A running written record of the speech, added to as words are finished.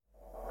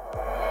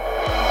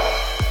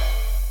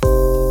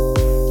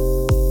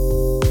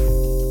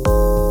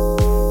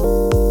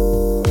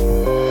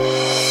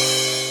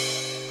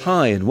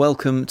Hi and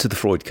welcome to the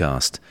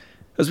Freudcast.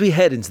 As we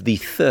head into the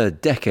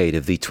third decade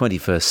of the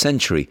 21st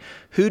century,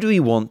 who do we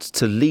want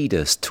to lead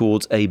us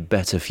towards a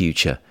better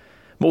future?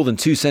 More than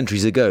 2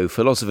 centuries ago,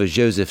 philosopher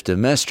Joseph de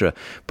Maistre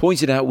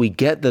pointed out we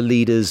get the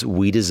leaders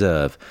we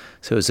deserve,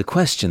 so it's a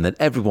question that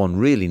everyone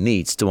really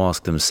needs to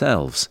ask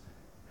themselves.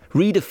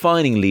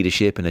 Redefining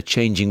leadership in a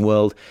changing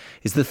world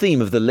is the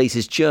theme of the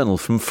latest journal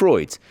from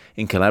Freud,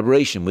 in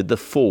collaboration with the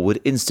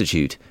Forward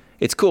Institute.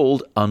 It's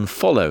called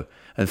Unfollow,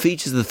 and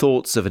features the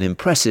thoughts of an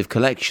impressive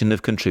collection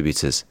of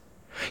contributors.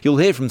 You'll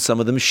hear from some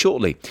of them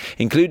shortly,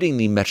 including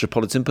the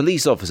Metropolitan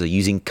Police officer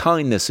using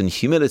kindness and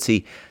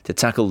humility to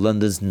tackle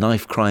London's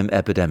knife crime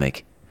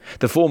epidemic.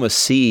 The former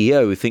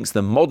CEO thinks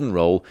the modern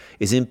role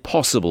is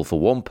impossible for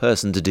one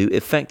person to do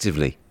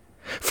effectively.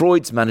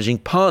 Freud's managing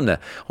partner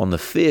on the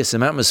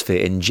fearsome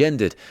atmosphere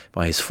engendered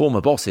by his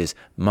former bosses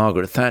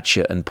Margaret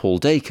Thatcher and Paul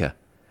Dacre.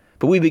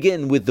 But we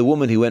begin with the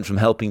woman who went from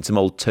helping to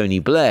mould Tony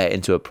Blair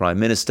into a Prime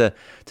Minister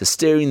to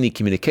steering the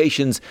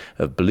communications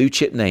of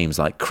blue-chip names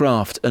like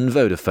Kraft and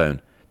Vodafone,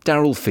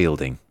 Daryl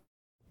Fielding.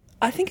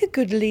 I think a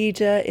good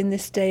leader in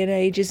this day and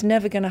age is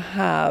never going to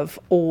have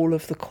all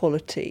of the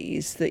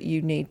qualities that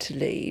you need to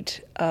lead.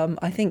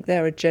 I think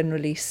there are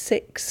generally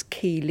 6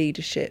 key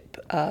leadership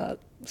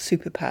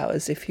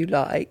superpowers, if you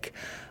like.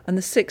 And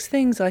the 6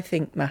 things I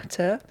think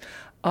matter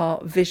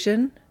are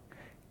vision,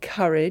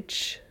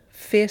 courage,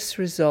 fierce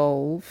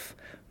resolve,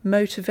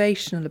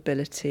 motivational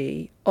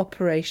ability,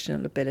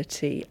 operational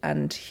ability,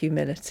 and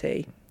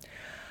humility.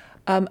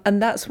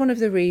 And that's one of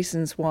the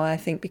reasons why I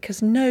think,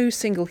 because no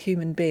single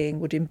human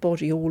being would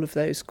embody all of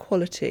those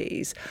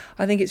qualities,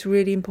 I think it's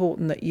really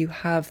important that you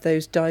have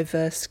those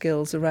diverse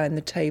skills around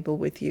the table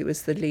with you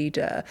as the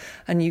leader,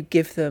 and you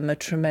give them a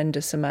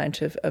tremendous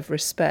amount of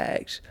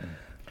respect.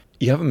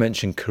 You haven't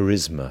mentioned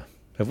charisma.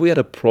 Have we had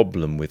a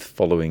problem with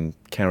following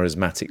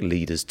charismatic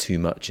leaders too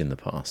much in the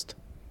past?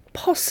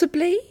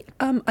 Possibly.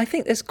 I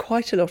think there's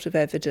quite a lot of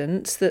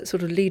evidence that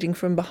sort of leading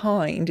from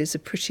behind is a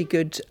pretty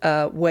good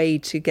way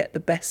to get the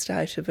best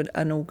out of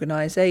an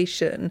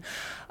organisation.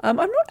 I'm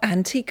not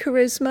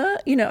anti-charisma.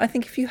 I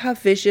think if you have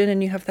vision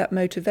and you have that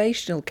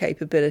motivational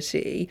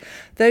capability,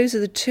 those are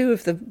the 2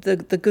 of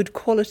the good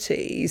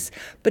qualities.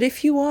 But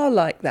if you are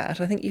like that,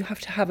 I think you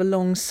have to have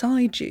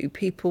alongside you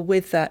people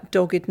with that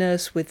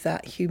doggedness, with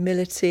that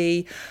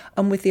humility,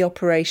 and with the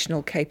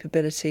operational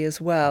capability as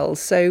well.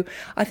 So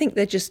I think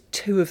they're just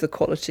 2 of the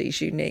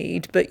qualities you need,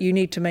 but you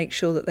need to make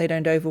sure that they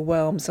don't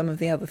overwhelm some of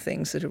the other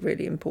things that are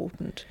really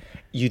important.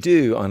 You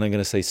do, and I'm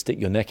going to say stick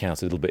your neck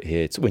out a little bit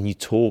here. It's when you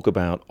talk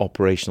about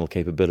operational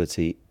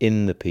capability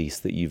in the piece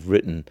that you've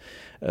written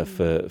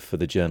for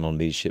the Journal on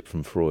Leadership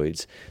from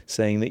Freud's,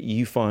 saying that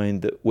you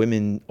find that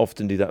women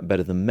often do that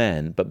better than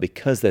men, but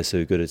because they're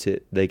so good at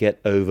it, they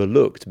get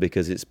overlooked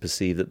because it's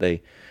perceived that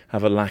they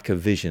have a lack of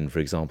vision, for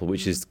example,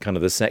 which is kind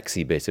of the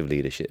sexy bit of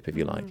leadership, if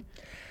you like.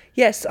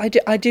 Yes,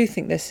 I do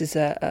think this is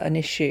an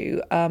issue.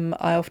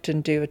 I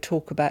often do a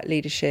talk about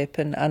leadership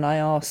and I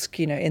ask,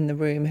 in the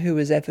room, who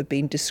has ever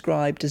been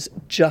described as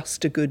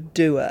just a good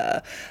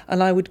doer?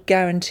 And I would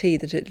guarantee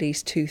that at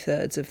least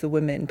 2/3 of the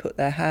women put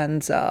their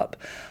hands up.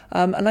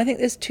 And I think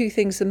there's 2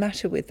 things that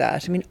matter with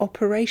that. I mean,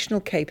 operational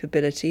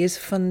capability is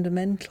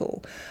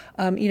fundamental.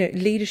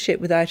 Leadership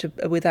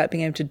without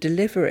being able to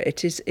deliver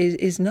it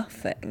is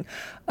nothing.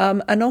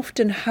 And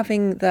often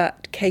having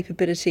that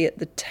capability at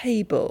the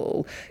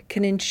table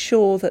can ensure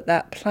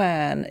that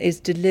plan is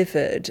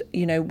delivered,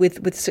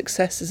 with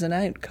success as an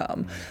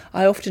outcome.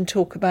 I often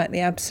talk about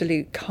the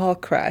absolute car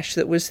crash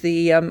that was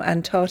the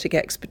Antarctic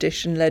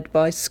expedition led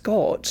by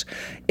Scott.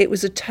 It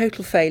was a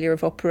total failure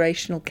of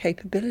operational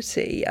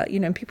capability,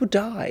 and people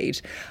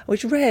died,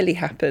 which rarely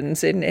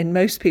happens in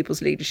most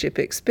people's leadership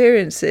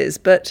experiences.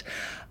 But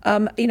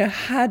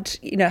had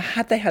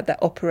they had that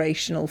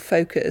operational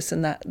focus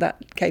and that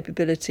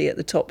capability at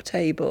the top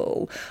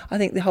table, I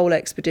think the whole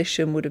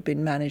expedition would have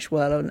been managed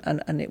well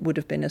and it would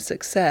have been a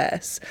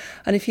success.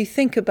 And if you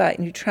think about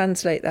and you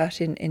translate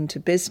that into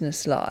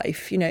business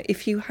life,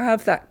 if you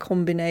have that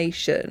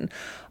combination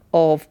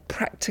of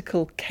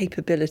practical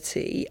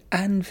capability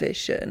and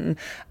vision,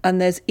 and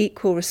there's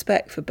equal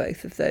respect for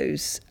both of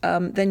those,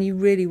 then you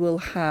really will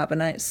have an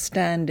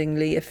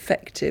outstandingly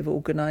effective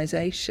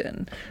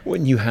organisation.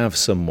 When you have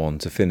someone,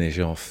 to finish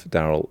off,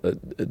 Daryl,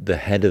 at the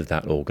head of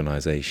that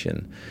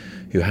organisation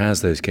who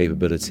has those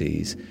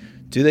capabilities,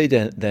 do they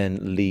then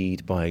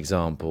lead by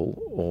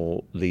example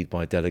or lead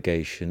by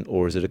delegation,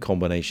 or is it a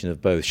combination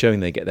of both,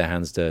 showing they get their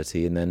hands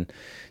dirty and then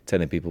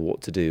telling people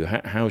what to do?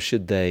 How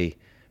should they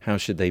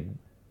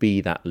be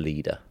that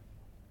leader?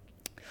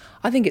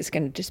 I think it's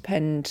going to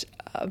depend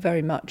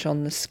very much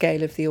on the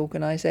scale of the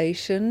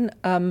organisation.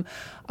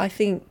 I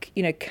think,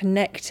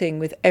 connecting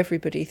with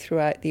everybody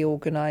throughout the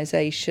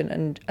organisation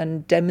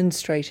and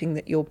demonstrating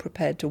that you're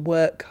prepared to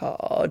work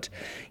hard,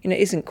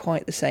 isn't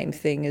quite the same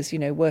thing as,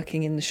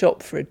 working in the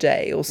shop for a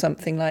day or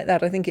something like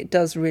that. I think it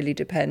does really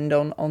depend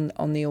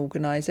on the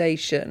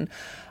organisation.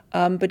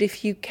 But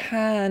if you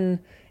can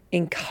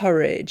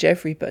encourage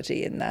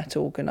everybody in that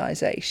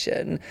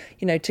organisation,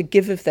 to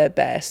give of their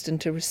best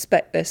and to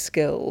respect their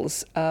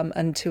skills,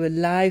 and to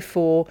allow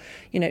for,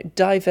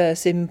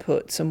 diverse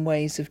inputs and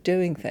ways of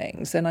doing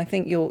things, then I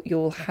think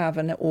you'll have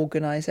an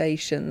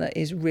organisation that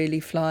is really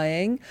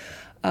flying.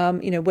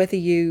 Whether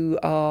you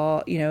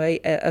are,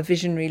 a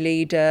visionary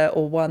leader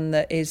or one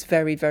that is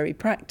very, very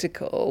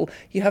practical,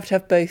 you have to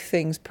have both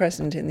things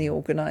present in the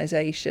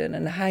organisation,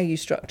 and how you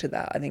structure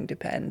that, I think,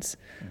 depends.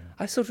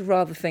 I sort of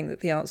rather think that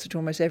the answer to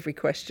almost every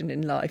question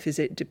in life is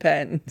it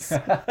depends.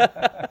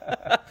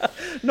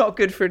 Not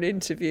good for an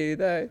interview,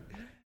 though.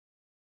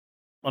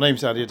 My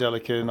name's Adi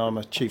Adelika, and I'm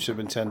a Chief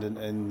Superintendent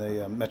in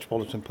the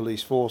Metropolitan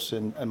Police Force,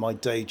 and my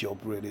day job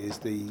really is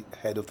the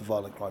head of the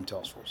Violent Crime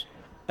Task Force.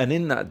 And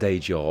in that day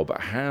job,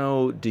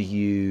 how do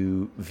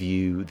you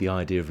view the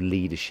idea of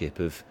leadership,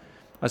 of,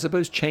 I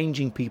suppose,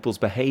 changing people's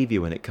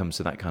behaviour when it comes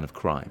to that kind of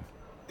crime?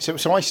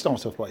 So I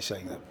start off by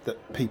saying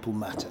that people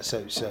matter.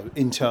 So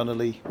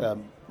internally,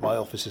 my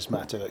officers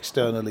matter.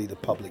 Externally, the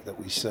public that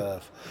we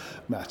serve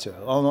matter.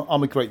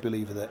 I'm a great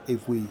believer that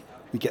if we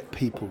get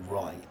people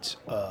right,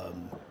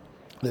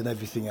 then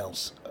everything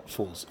else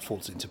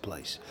falls into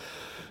place.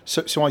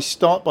 So I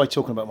start by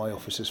talking about my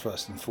officers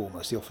first and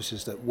foremost, the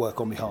officers that work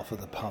on behalf of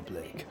the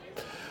public,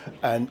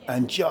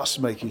 and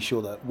just making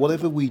sure that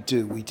whatever we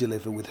do, we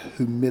deliver with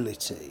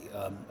humility,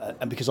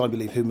 and because I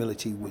believe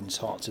humility wins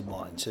hearts and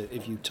minds. So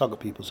if you tug at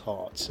people's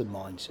hearts and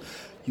minds,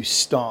 you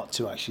start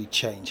to actually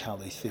change how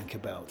they think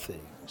about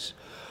things.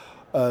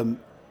 And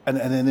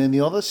then on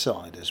the other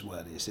side as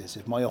well is this: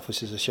 if my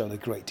officers are showing a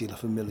great deal of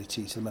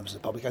humility to the members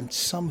of the public, and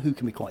some who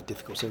can be quite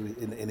difficult, so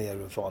in the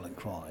area of violent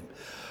crime,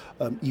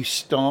 you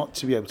start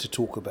to be able to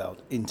talk about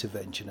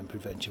intervention and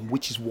prevention,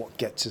 which is what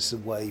gets us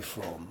away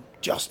from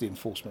just the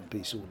enforcement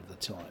piece all of the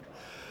time.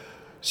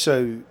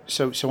 So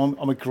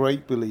I'm a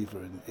great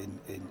believer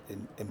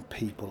in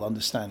people,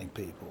 understanding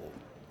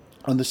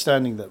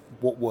that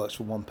what works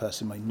for one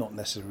person may not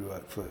necessarily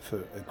work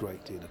for a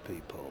great deal of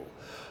people.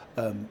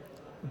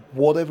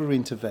 Whatever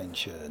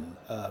intervention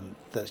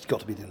that's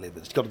got to be delivered,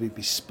 it's got to be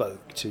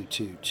bespoke to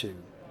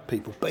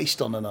people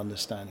based on an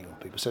understanding of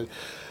people.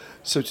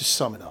 So to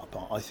sum it up,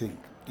 I think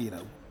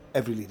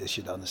every leader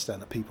should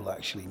understand that people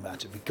actually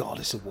matter,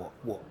 regardless of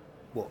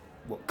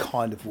what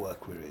kind of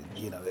work we're in.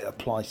 It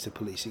applies to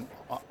policing.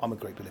 I'm a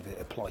great believer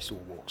it applies to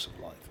all walks of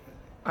life.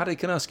 Adi,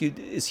 can I ask you,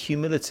 is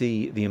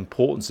humility, the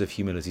importance of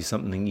humility,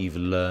 something you've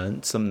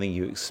learned, something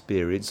you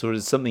experienced, or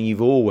is it something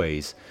you've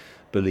always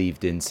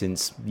believed in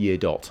since year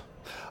dot?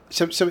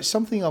 So it's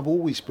something I've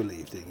always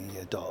believed in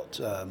year dot.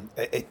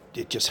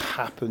 It just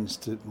happens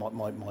to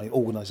my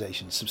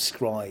organisation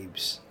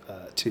subscribes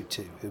to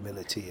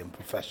humility and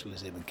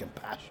professionalism and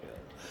compassion.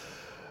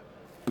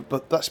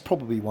 But that's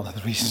probably one of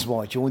the reasons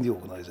why I joined the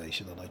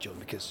organisation that I joined,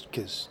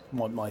 because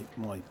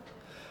my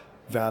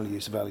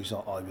values, the values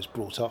that I was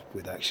brought up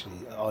with,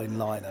 actually are in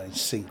line and in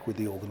sync with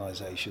the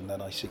organisation that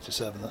I seek to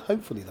serve, and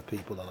hopefully the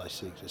people that I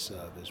seek to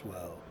serve as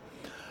well.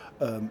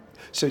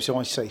 So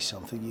I say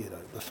something,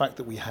 the fact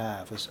that we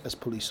have, as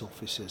police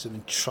officers, have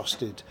been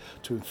trusted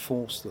to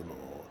enforce the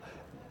law.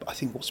 I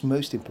think what's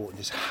most important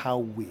is how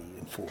we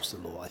enforce the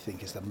law. I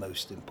think is the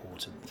most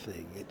important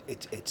thing.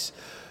 It's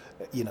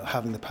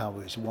having the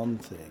power is one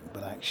thing,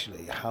 but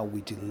actually how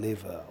we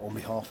deliver on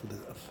behalf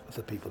of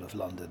the people of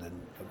London,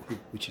 and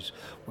which is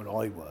where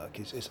I work,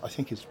 is I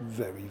think is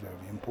very,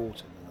 very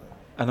important.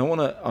 And I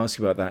want to ask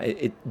you about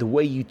that. The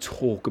way you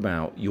talk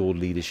about your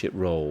leadership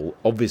role,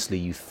 obviously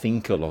you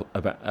think a lot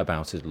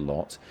about it a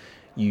lot.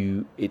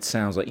 It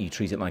sounds like you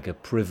treat it like a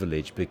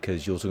privilege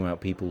because you're talking about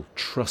people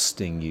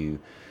trusting you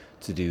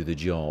to do the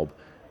job.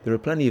 There are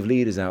plenty of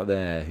leaders out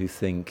there who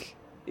think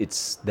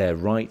it's their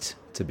right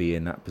to be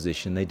in that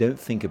position. They don't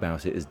think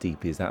about it as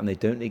deeply as that, and they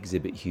don't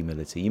exhibit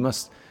humility. You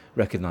must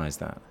recognise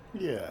that.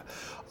 Yeah.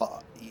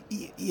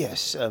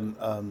 Yes,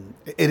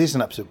 it is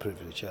an absolute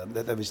privilege.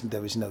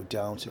 There is no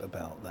doubt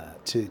about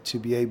that. To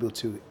be able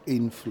to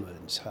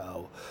influence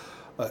how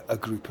a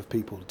group of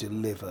people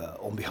deliver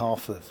on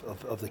behalf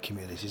of the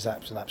community is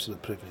an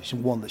absolute privilege,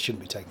 and one that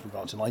shouldn't be taken for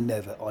granted. And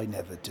I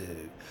never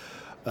do.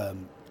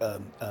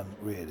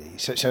 Really.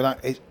 So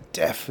that it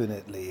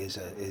definitely is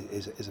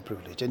a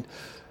privilege, and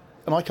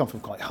I come from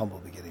quite humble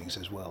beginnings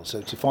as well.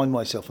 So to find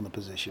myself in a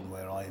position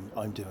where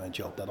I'm doing a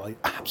job that I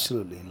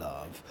absolutely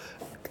love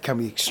can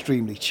be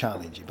extremely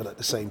challenging, but at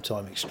the same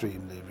time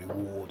extremely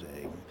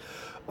rewarding.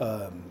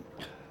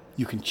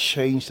 You can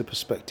change the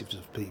perspectives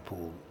of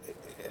people,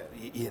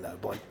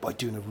 by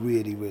doing a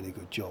really, really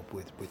good job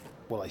with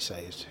what I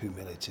say is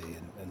humility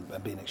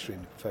and being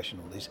extremely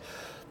professional.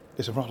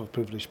 It's a rather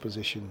privileged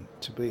position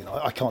to be in.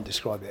 I can't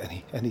describe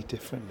it any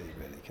differently,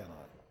 really, can I?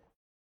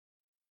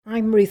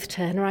 I'm Ruth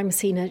Turner. I'm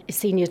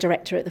Senior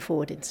Director at the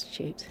Ford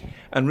Institute.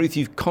 And Ruth,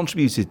 you've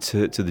contributed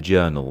to the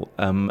journal,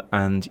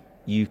 and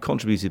you've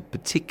contributed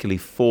particularly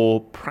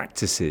 4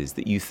 practices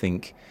that you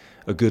think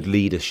a good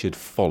leader should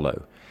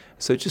follow.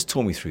 So just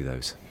talk me through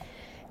those.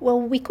 Well,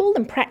 we call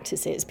them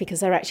practices because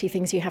they're actually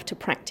things you have to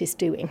practice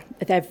doing.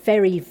 They're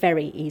very,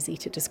 very easy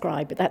to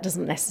describe, but that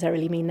doesn't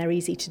necessarily mean they're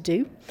easy to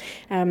do.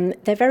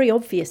 They're very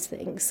obvious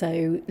things,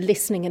 so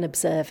listening and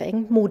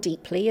observing more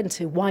deeply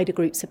into wider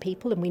groups of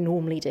people than we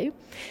normally do.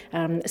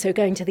 So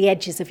going to the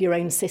edges of your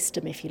own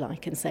system, if you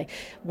like, and say,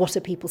 what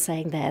are people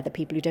saying there, the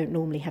people who don't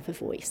normally have a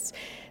voice?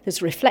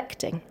 There's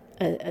reflecting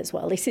as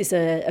well. This is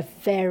a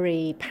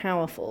very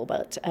powerful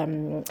but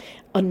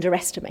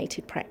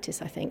underestimated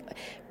practice, I think.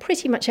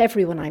 Pretty much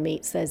everyone I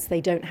meet says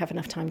they don't have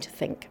enough time to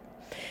think.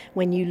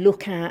 When you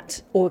look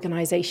at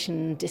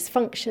organisation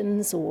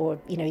dysfunctions or,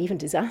 even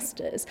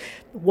disasters,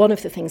 one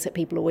of the things that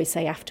people always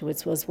say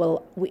afterwards was,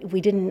 well,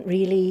 we didn't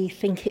really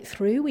think it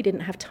through, we didn't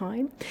have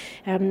time.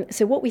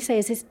 So what we say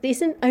is this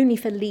isn't only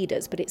for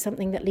leaders, but it's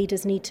something that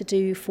leaders need to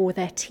do for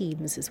their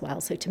teams as well.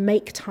 So to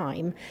make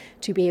time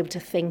to be able to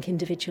think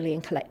individually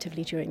and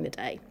collectively during the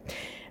day.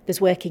 There's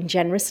working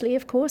generously,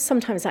 of course.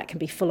 Sometimes that can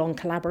be full-on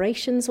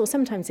collaborations, or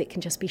sometimes it can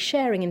just be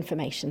sharing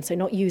information, so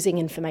not using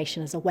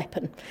information as a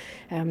weapon,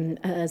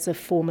 as a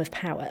form of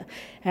power.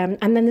 And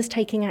then there's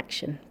taking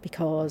action,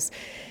 because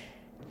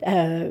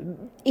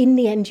in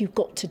the end, you've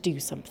got to do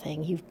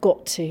something. You've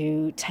got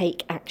to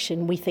take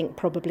action. We think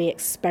probably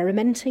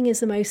experimenting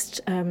is the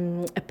most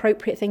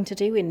appropriate thing to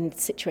do in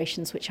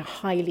situations which are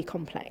highly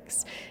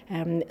complex.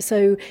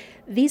 So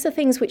these are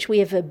things which we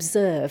have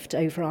observed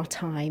over our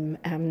time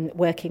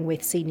working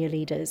with senior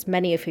leaders,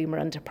 many of whom are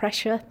under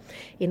pressure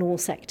in all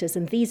sectors.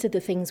 And these are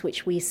the things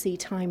which we see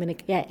time and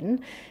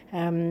again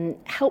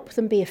help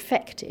them be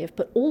effective,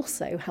 but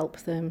also help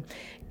them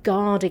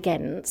guard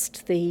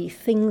against the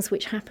things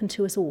which happen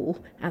to us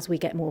all as we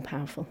get more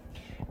powerful.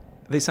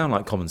 They sound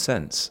like common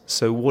sense.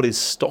 So what is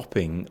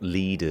stopping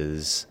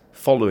leaders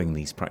following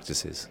these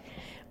practices?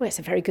 Well, it's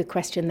a very good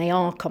question. They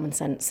are common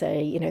sense.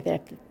 They're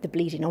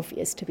bleeding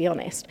obvious, to be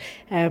honest.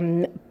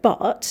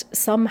 But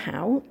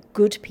somehow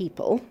good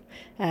people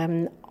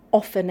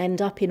often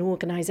end up in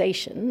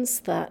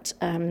organisations that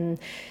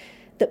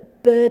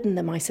burden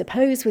them, I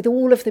suppose, with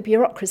all of the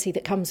bureaucracy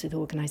that comes with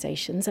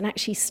organisations and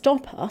actually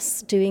stop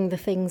us doing the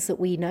things that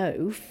we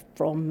know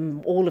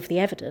from all of the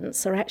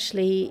evidence are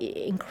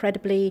actually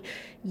incredibly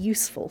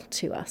useful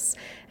to us.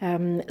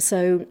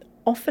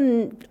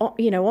 Often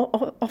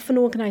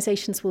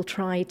organisations will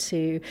try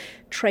to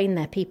train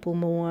their people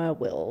more,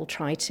 will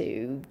try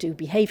to do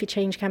behaviour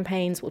change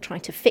campaigns, will try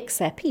to fix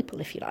their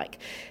people, if you like.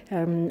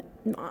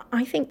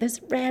 I think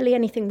there's rarely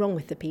anything wrong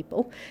with the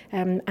people,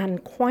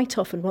 and quite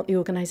often what the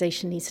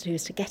organisation needs to do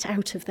is to get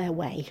out of their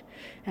way,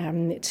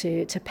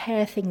 to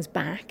pare things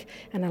back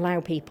and allow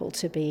people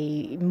to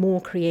be more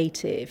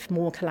creative,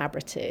 more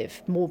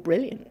collaborative, more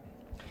brilliant.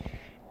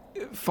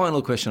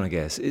 Final question, I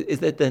guess. Is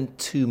there then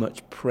too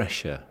much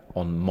pressure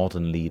on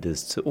modern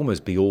leaders to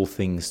almost be all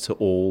things to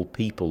all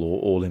people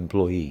or all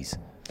employees?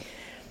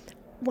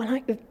 Well,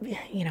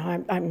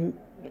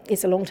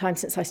 it's a long time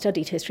since I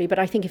studied history, but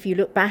I think if you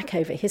look back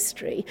over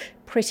history,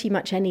 pretty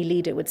much any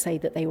leader would say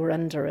that they were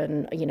under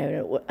an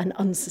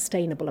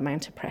unsustainable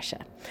amount of pressure.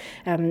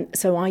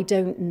 So I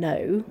don't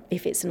know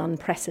if it's an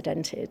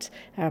unprecedented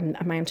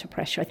amount of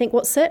pressure. I think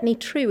what's certainly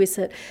true is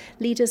that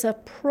leaders are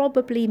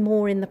probably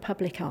more in the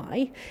public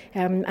eye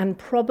and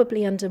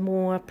probably under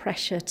more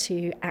pressure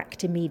to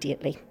act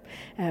immediately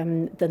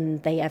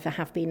than they ever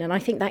have been. And I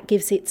think that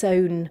gives its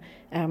own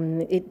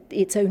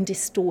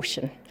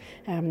distortion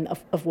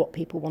of what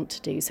people want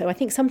to do. So I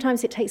think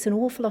sometimes it takes an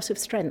awful lot of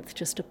strength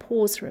just to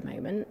pause for a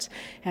moment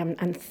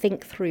and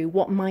think through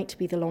what might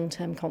be the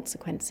long-term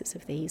consequences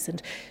of these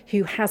and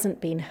who hasn't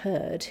been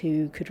heard,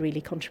 who could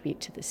really contribute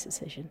to this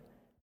decision.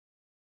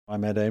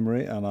 I'm Ed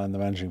Amery and I'm the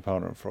managing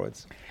partner at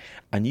Freud's.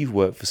 And you've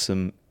worked for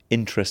some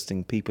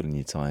interesting people in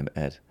your time,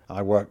 Ed.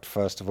 I worked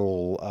first of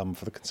all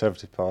for the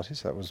Conservative Party,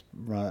 so that was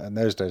in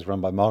those days run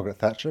by Margaret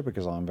Thatcher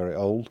because I'm very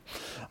old,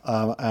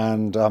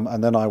 and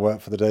then I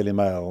worked for the Daily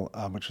Mail,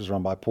 which was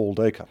run by Paul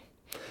Dacre,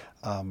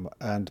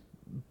 and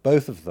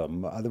both of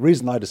them. The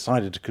reason I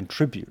decided to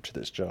contribute to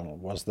this journal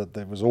was that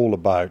it was all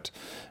about,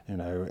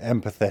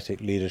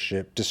 empathetic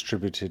leadership,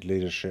 distributed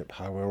leadership,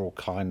 how we're all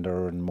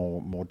kinder and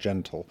more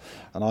gentle.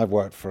 And I've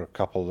worked for a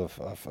couple of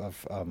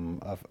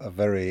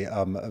very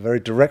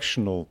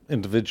directional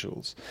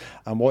individuals.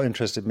 And what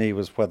interested me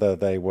was whether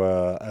they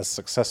were as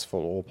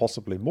successful or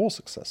possibly more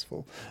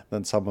successful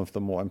than some of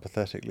the more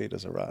empathetic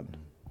leaders around.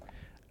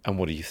 And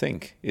what do you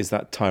think? Is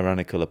that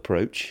tyrannical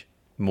approach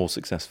more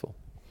successful?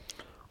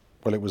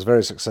 Well, it was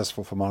very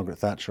successful for Margaret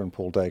Thatcher and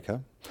Paul Dacre.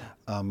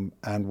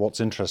 And what's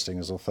interesting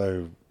is,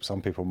 although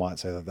some people might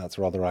say that that's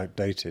rather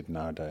outdated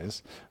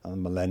nowadays, and the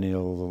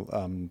millennial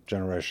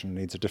generation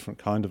needs a different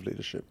kind of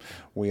leadership,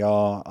 we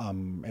are,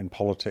 in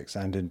politics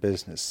and in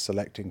business,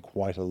 selecting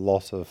quite a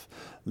lot of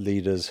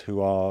leaders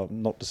who are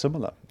not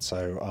dissimilar.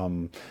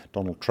 So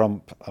Donald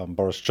Trump,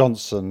 Boris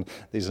Johnson,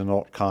 these are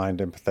not kind,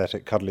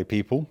 empathetic, cuddly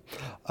people.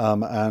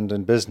 And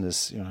in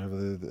business,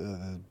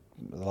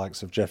 the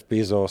likes of Jeff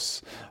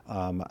Bezos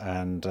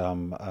and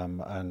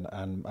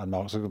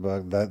Mark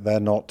Zuckerberg,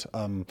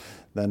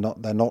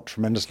 they're not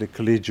tremendously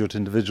collegiate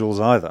individuals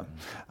either,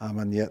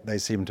 and yet they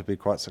seem to be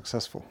quite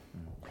successful.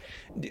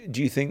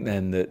 Do you think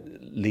then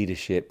that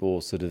leadership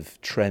or sort of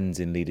trends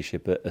in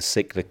leadership are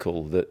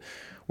cyclical, that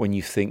when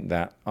you think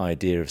that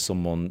idea of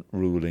someone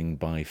ruling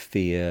by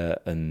fear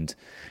and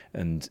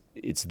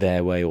it's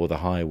their way or the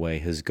highway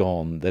has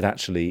gone, that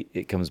actually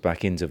it comes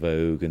back into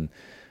vogue and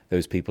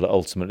those people are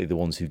ultimately the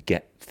ones who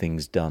get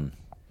things done?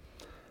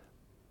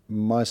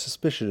 My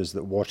suspicion is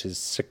that what is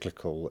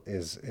cyclical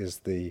is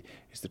the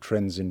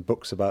trends in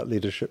books about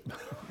leadership,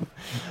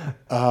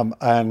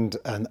 and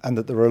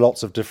that there are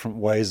lots of different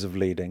ways of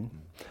leading,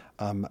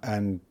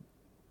 and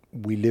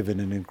we live in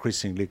an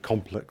increasingly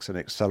complex and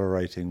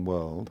accelerating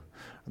world.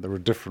 There are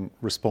different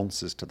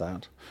responses to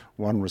that.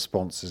 One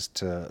response is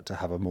to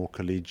have a more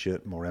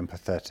collegiate, more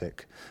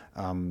empathetic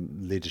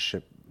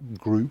leadership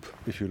group,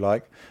 if you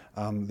like.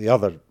 The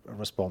other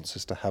response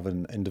is to have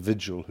an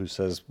individual who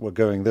says, we're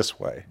going this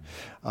way.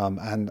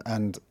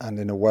 And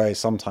in a way,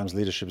 sometimes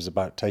leadership is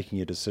about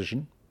taking a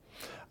decision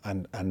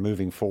and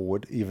moving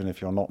forward, even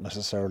if you're not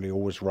necessarily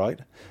always right.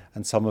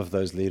 And some of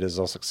those leaders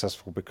are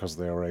successful because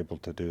they are able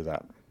to do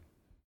that.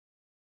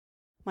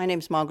 My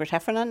name's Margaret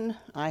Heffernan.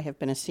 I have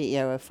been a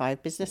CEO of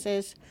 5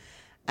 businesses,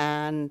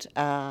 and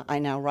I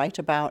now write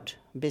about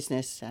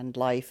business and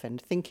life and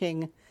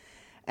thinking,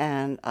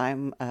 and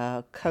I'm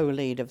a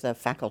co-lead of the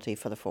faculty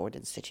for the Ford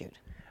Institute.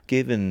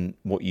 Given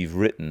what you've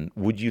written,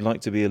 would you like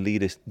to be a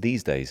leader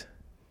these days?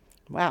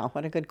 Wow,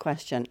 what a good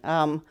question.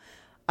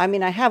 I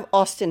mean, I have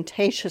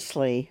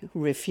ostentatiously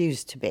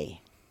refused to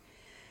be,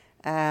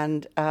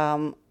 and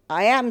I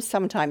am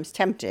sometimes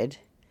tempted.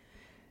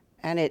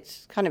 And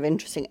it's kind of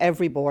interesting.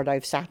 Every board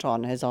I've sat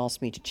on has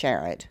asked me to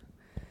chair it,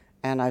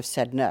 and I've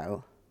said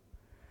no.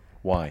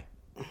 Why?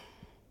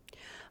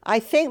 I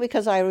think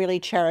because I really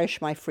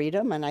cherish my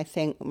freedom, and I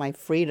think my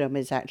freedom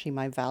is actually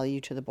my value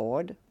to the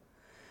board.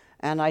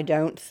 And I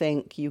don't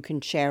think you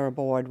can chair a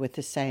board with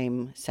the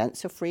same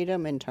sense of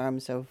freedom in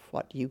terms of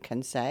what you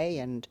can say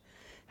and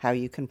how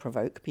you can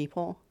provoke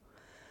people.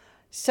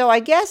 So I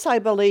guess I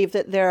believe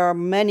that there are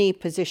many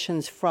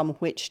positions from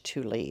which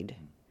to lead.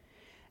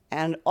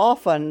 And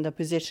often the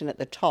position at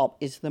the top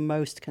is the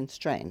most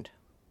constrained.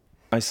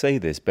 I say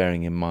this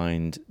bearing in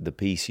mind the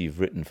piece you've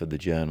written for the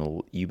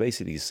journal. You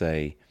basically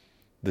say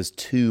there's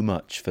too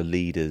much for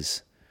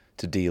leaders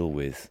to deal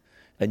with,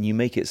 and you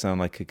make it sound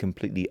like a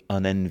completely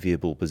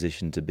unenviable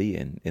position to be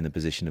in the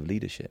position of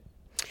leadership.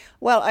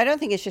 Well, I don't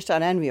think it's just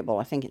unenviable.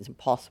 I think it's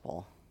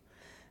impossible.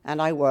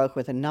 And I work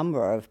with a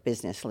number of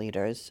business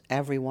leaders,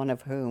 every one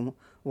of whom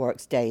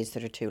works days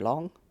that are too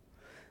long,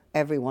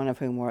 every one of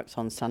whom works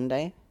on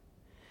Sunday,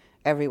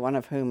 every one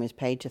of whom is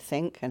paid to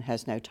think and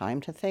has no time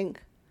to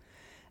think.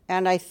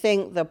 And I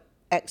think the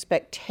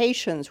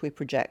expectations we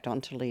project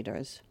onto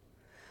leaders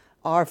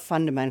are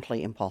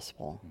fundamentally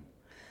impossible.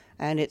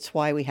 And it's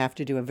why we have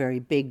to do a very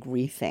big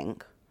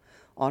rethink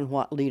on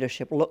what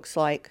leadership looks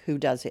like, who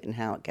does it, and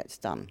how it gets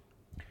done.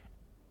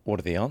 What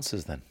are the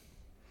answers then?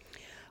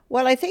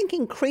 Well, I think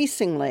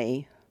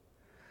increasingly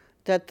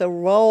that the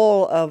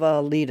role of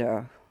a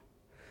leader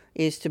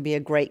is to be a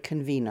great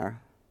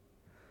convener,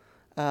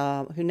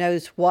 who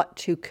knows what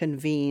to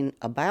convene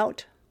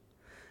about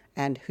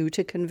and who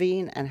to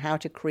convene and how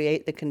to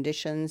create the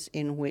conditions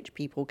in which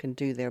people can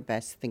do their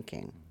best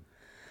thinking.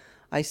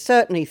 I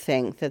certainly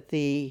think that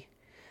the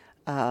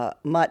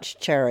much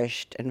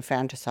cherished and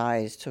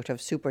fantasized sort of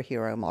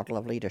superhero model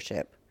of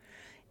leadership,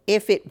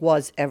 if it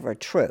was ever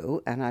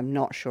true, and I'm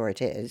not sure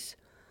it is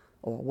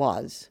or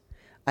was,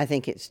 I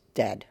think it's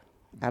dead,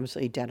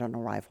 absolutely dead on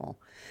arrival.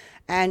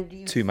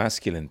 And too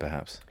masculine,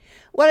 perhaps.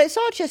 Well, it's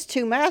not just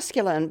too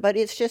masculine, but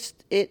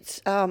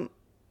it's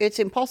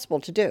impossible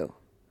to do.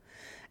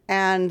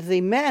 And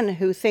the men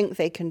who think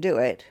they can do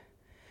it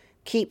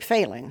keep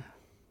failing.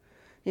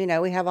 You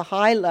know, we have a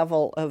high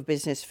level of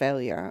business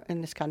failure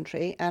in this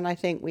country, and I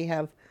think we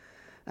have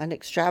an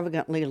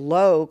extravagantly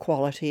low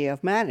quality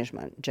of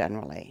management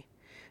generally.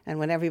 And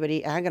when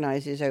everybody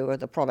agonizes over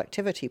the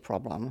productivity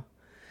problem,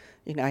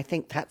 you know, I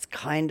think that's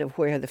kind of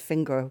where the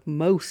finger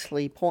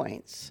mostly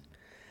points.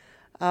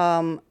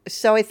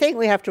 So I think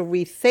we have to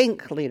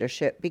rethink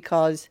leadership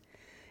because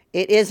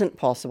it isn't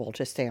possible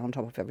to stay on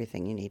top of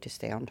everything you need to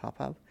stay on top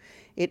of.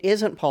 It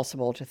isn't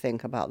possible to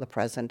think about the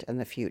present and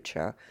the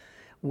future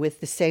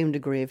with the same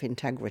degree of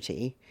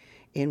integrity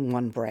in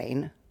one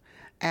brain.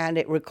 And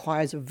it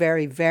requires a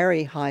very,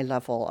 very high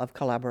level of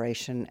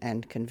collaboration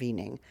and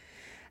convening.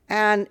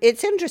 And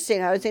it's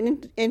interesting, I was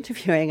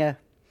interviewing a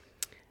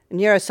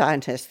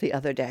neuroscientist the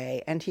other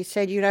day, and he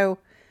said, you know,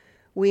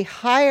 we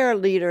hire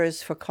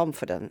leaders for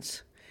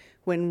confidence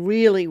when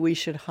really we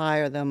should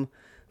hire them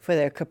for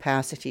their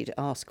capacity to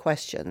ask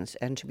questions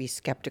and to be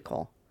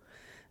skeptical.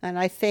 And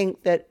I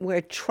think that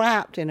we're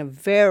trapped in a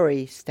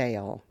very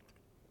stale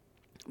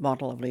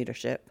model of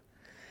leadership.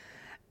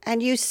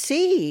 And you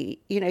see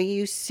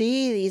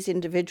these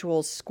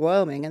individuals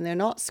squirming, and they're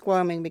not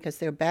squirming because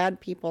they're bad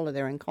people or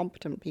they're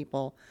incompetent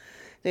people.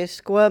 They're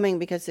squirming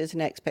because there's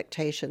an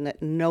expectation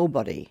that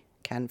nobody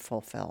can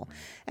fulfill.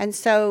 And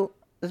so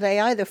they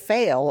either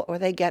fail or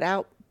they get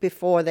out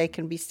before they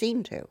can be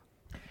seen to.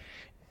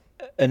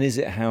 And is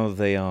it how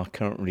they are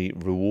currently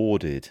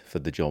rewarded for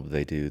the job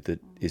they do that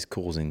is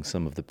causing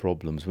some of the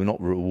problems? We're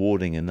not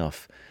rewarding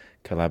enough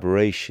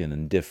collaboration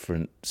and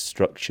different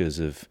structures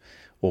of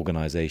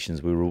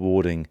organisations. We're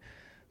rewarding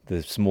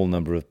the small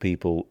number of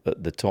people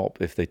at the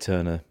top if they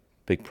turn a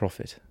big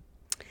profit.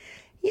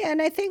 Yeah,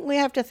 and I think we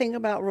have to think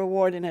about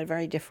reward in a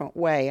very different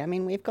way. I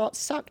mean, we've got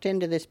sucked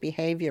into this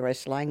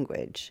behaviorist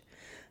language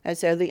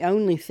as though the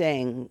only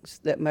things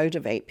that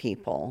motivate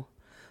people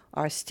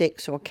are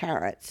sticks or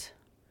carrots.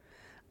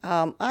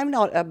 I'm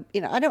not,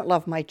 I don't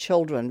love my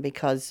children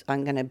because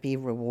I'm going to be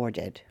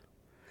rewarded.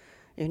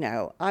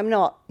 I'm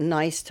not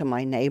nice to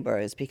my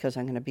neighbors because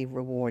I'm going to be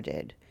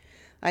rewarded.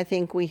 I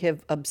think we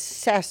have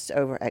obsessed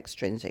over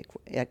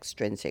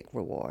extrinsic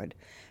reward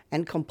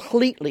and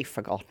completely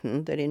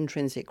forgotten that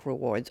intrinsic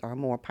rewards are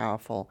more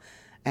powerful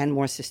and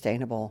more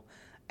sustainable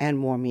and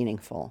more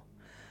meaningful.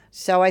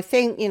 So I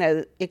think,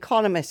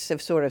 economists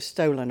have sort of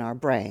stolen our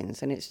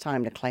brains, and it's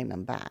time to claim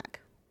them back.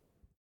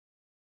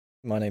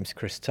 My name's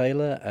Chris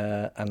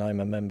Taylor, and I'm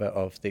a member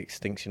of the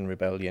Extinction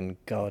Rebellion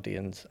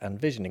Guardians and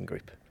Visioning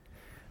Group.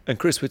 And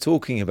Chris, we're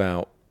talking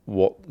about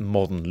what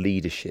modern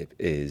leadership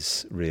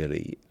is,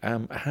 really.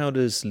 How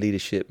does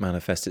leadership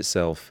manifest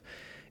itself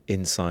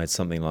inside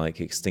something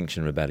like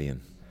Extinction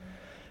Rebellion?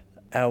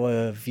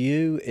 Our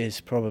view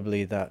is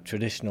probably that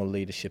traditional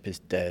leadership is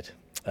dead.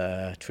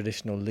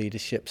 Traditional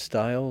leadership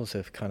styles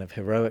of kind of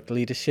heroic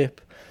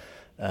leadership,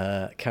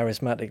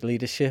 charismatic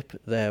leadership,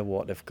 they're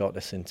what have got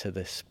us into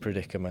this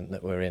predicament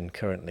that we're in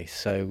currently.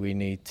 So we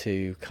need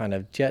to kind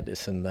of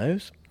jettison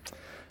those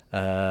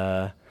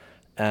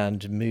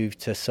and move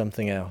to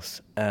something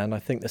else. And I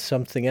think the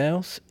something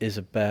else is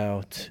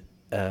about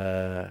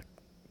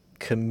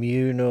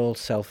communal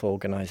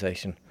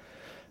self-organisation.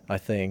 I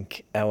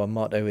think our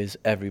motto is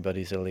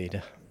everybody's a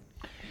leader.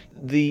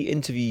 The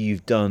interview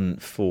you've done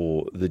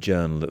for the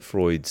journal that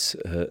Freud's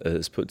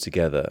has put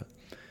together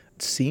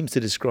seems to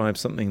describe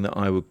something that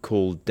I would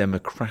call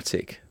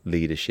democratic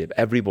leadership.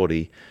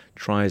 Everybody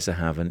tries to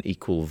have an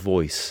equal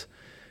voice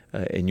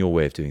in your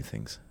way of doing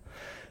things.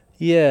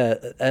 Yeah,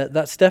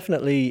 that's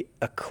definitely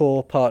a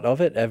core part of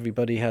it.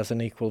 Everybody has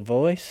an equal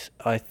voice.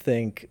 I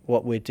think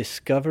what we're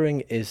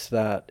discovering is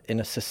that in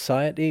a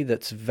society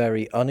that's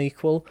very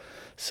unequal,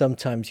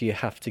 sometimes you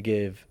have to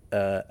give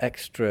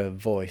extra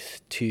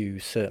voice to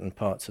certain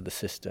parts of the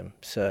system.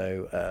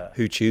 So,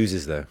 who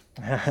chooses, though?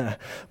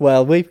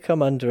 Well, we've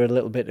come under a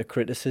little bit of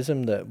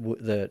criticism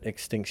that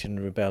Extinction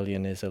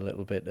Rebellion is a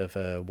little bit of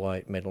a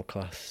white middle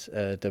class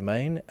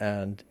domain,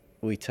 and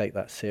we take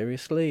that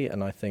seriously.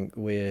 And I think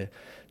we're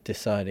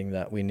deciding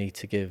that we need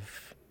to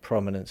give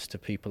prominence to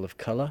people of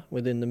colour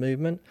within the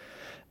movement.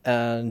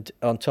 And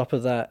on top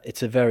of that,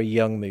 it's a very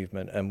young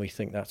movement, and we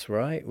think that's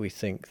right. We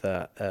think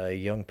that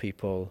young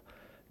people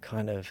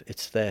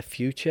it's their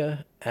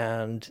future,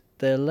 and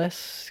they're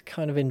less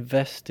kind of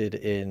invested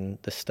in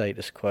the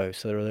status quo,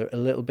 so they're a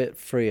little bit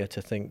freer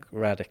to think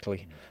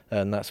radically,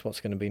 and that's what's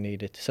going to be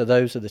needed. So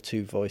those are the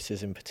two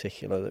voices in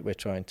particular that we're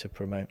trying to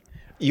promote.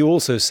 You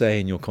also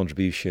say in your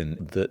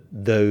contribution that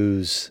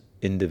those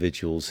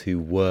individuals who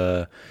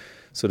were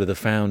sort of the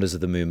founders of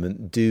the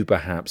movement do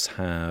perhaps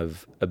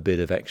have a bit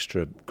of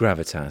extra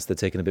gravitas. They're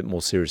taken a bit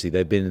more seriously.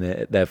 They've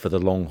been there for the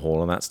long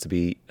haul, and that's to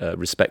be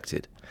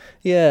respected.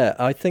 Yeah,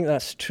 I think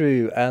that's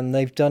true. And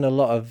they've done a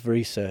lot of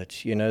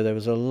research. There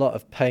was a lot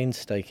of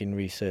painstaking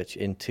research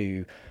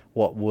into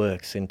what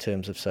works in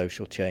terms of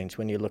social change.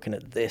 When you're looking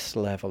at this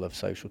level of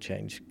social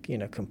change,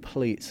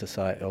 complete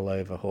societal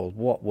overhaul,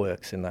 what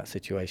works in that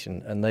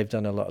situation? And they've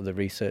done a lot of the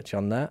research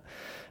on that.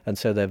 And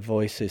so their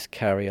voices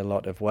carry a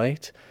lot of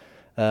weight.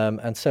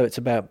 And so it's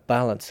about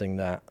balancing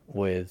that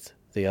with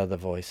the other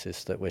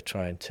voices that we're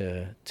trying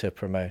to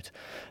promote.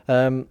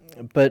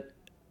 But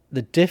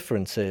the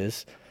difference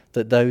is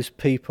that those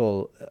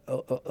people,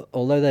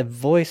 although their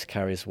voice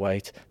carries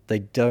weight, they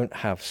don't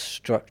have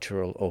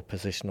structural or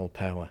positional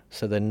power.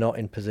 So they're not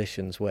in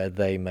positions where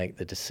they make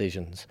the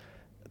decisions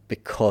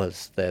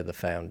because they're the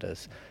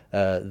founders.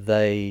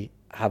 They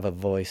have a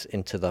voice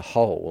into the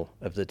whole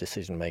of the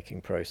decision-making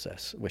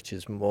process, which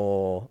is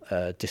more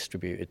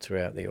distributed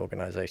throughout the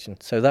organisation.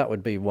 So that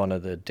would be one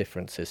of the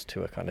differences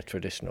to a kind of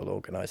traditional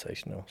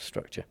organisational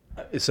structure.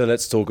 So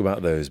let's talk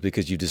about those,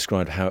 because you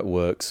described how it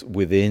works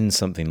within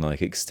something like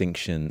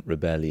Extinction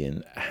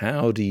Rebellion.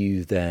 How do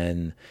you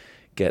then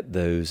get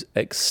those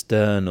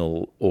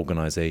external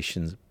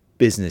organisations,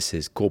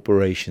 businesses,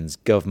 corporations,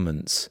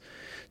 governments,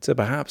 to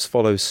perhaps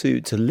follow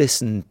suit, to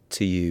listen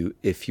to you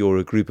if you're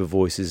a group of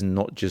voices and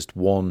not just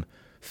one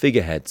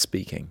figurehead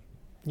speaking?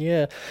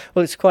 Yeah,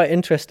 well, it's quite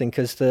interesting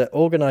because the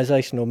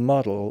organisational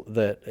model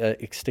that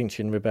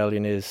Extinction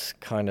Rebellion is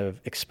kind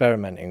of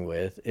experimenting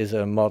with is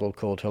a model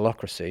called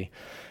holacracy,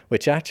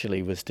 which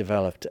actually was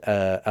developed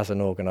as an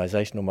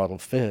organisational model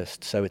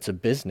first. So it's a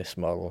business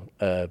model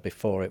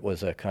before it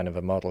was a kind of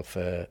a model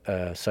for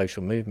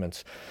social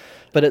movements.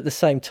 But at the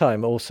same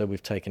time, also,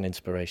 we've taken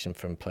inspiration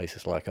from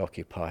places like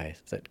Occupy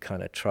that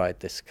kind of tried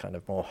this kind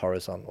of more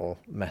horizontal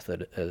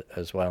method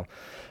as well.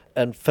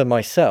 and for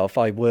myself,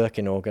 I work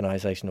in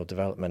organisational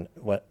development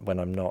when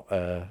I'm not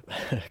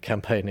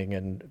campaigning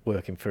and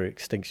working for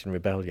Extinction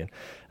Rebellion.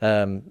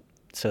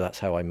 So that's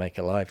how I make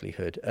a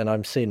livelihood. And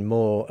I'm seeing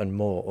more and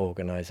more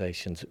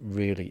organisations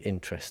really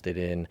interested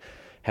in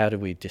how do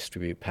we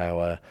distribute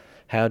power,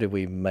 how do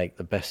we make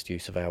the best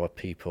use of our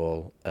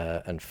people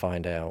and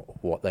find out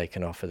what they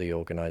can offer the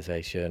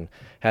organisation,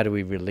 how do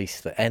we release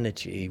the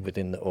energy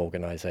within the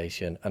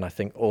organisation. And I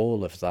think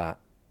all of that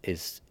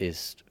is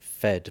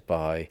fed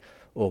by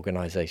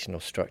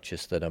organisational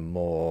structures that are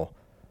more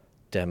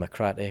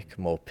democratic,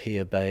 more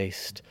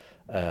peer-based,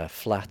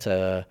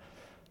 flatter,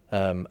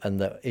 and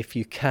that if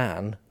you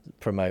can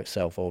promote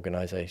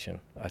self-organisation,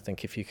 I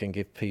think if you can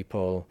give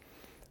people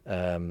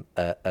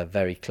a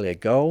very clear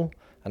goal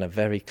and a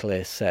very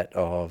clear set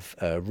of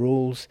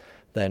rules,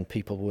 then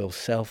people will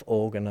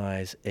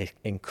self-organise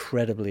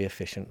incredibly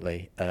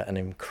efficiently and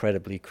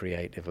incredibly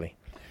creatively.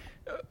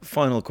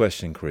 Final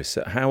question, Chris.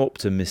 How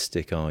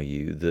optimistic are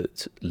you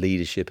that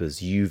leadership,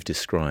 as you've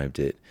described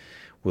it,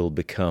 will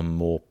become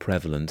more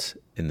prevalent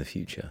in the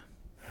future?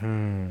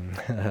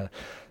 The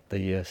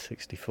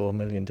 $64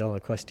 million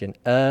question.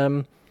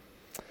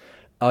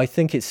 I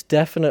think it's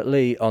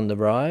definitely on the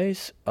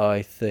rise.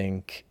 I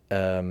think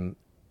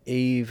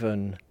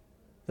even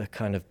the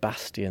kind of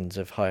bastions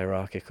of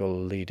hierarchical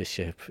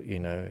leadership,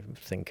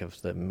 think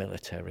of the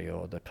military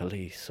or the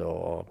police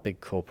or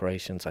big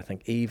corporations, I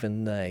think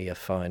even they are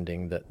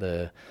finding that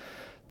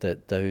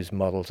that those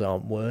models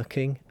aren't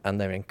working, and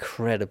they're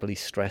incredibly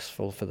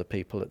stressful for the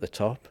people at the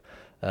top.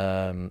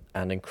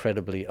 And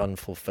incredibly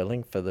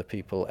unfulfilling for the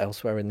people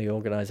elsewhere in the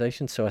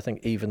organisation. So I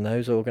think even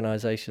those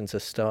organisations are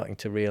starting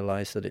to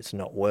realise that it's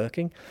not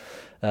working.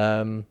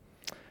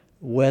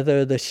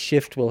 Whether the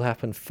shift will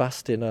happen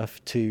fast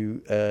enough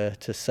to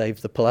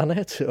save the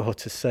planet or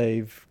to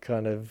save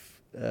kind of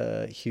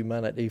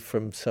humanity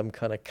from some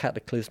kind of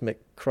cataclysmic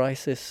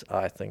crisis,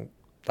 I think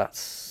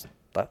that's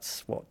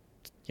what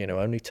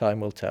only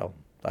time will tell.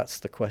 That's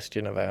the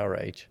question of our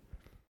age.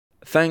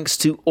 Thanks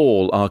to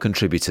all our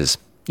contributors.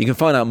 You can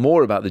find out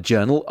more about the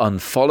journal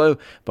Unfollow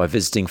by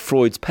visiting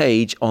Freud's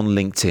page on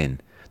LinkedIn.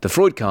 The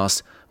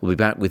Freudcast will be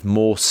back with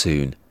more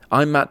soon.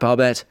 I'm Matt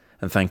Barbet,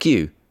 and thank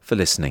you for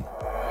listening.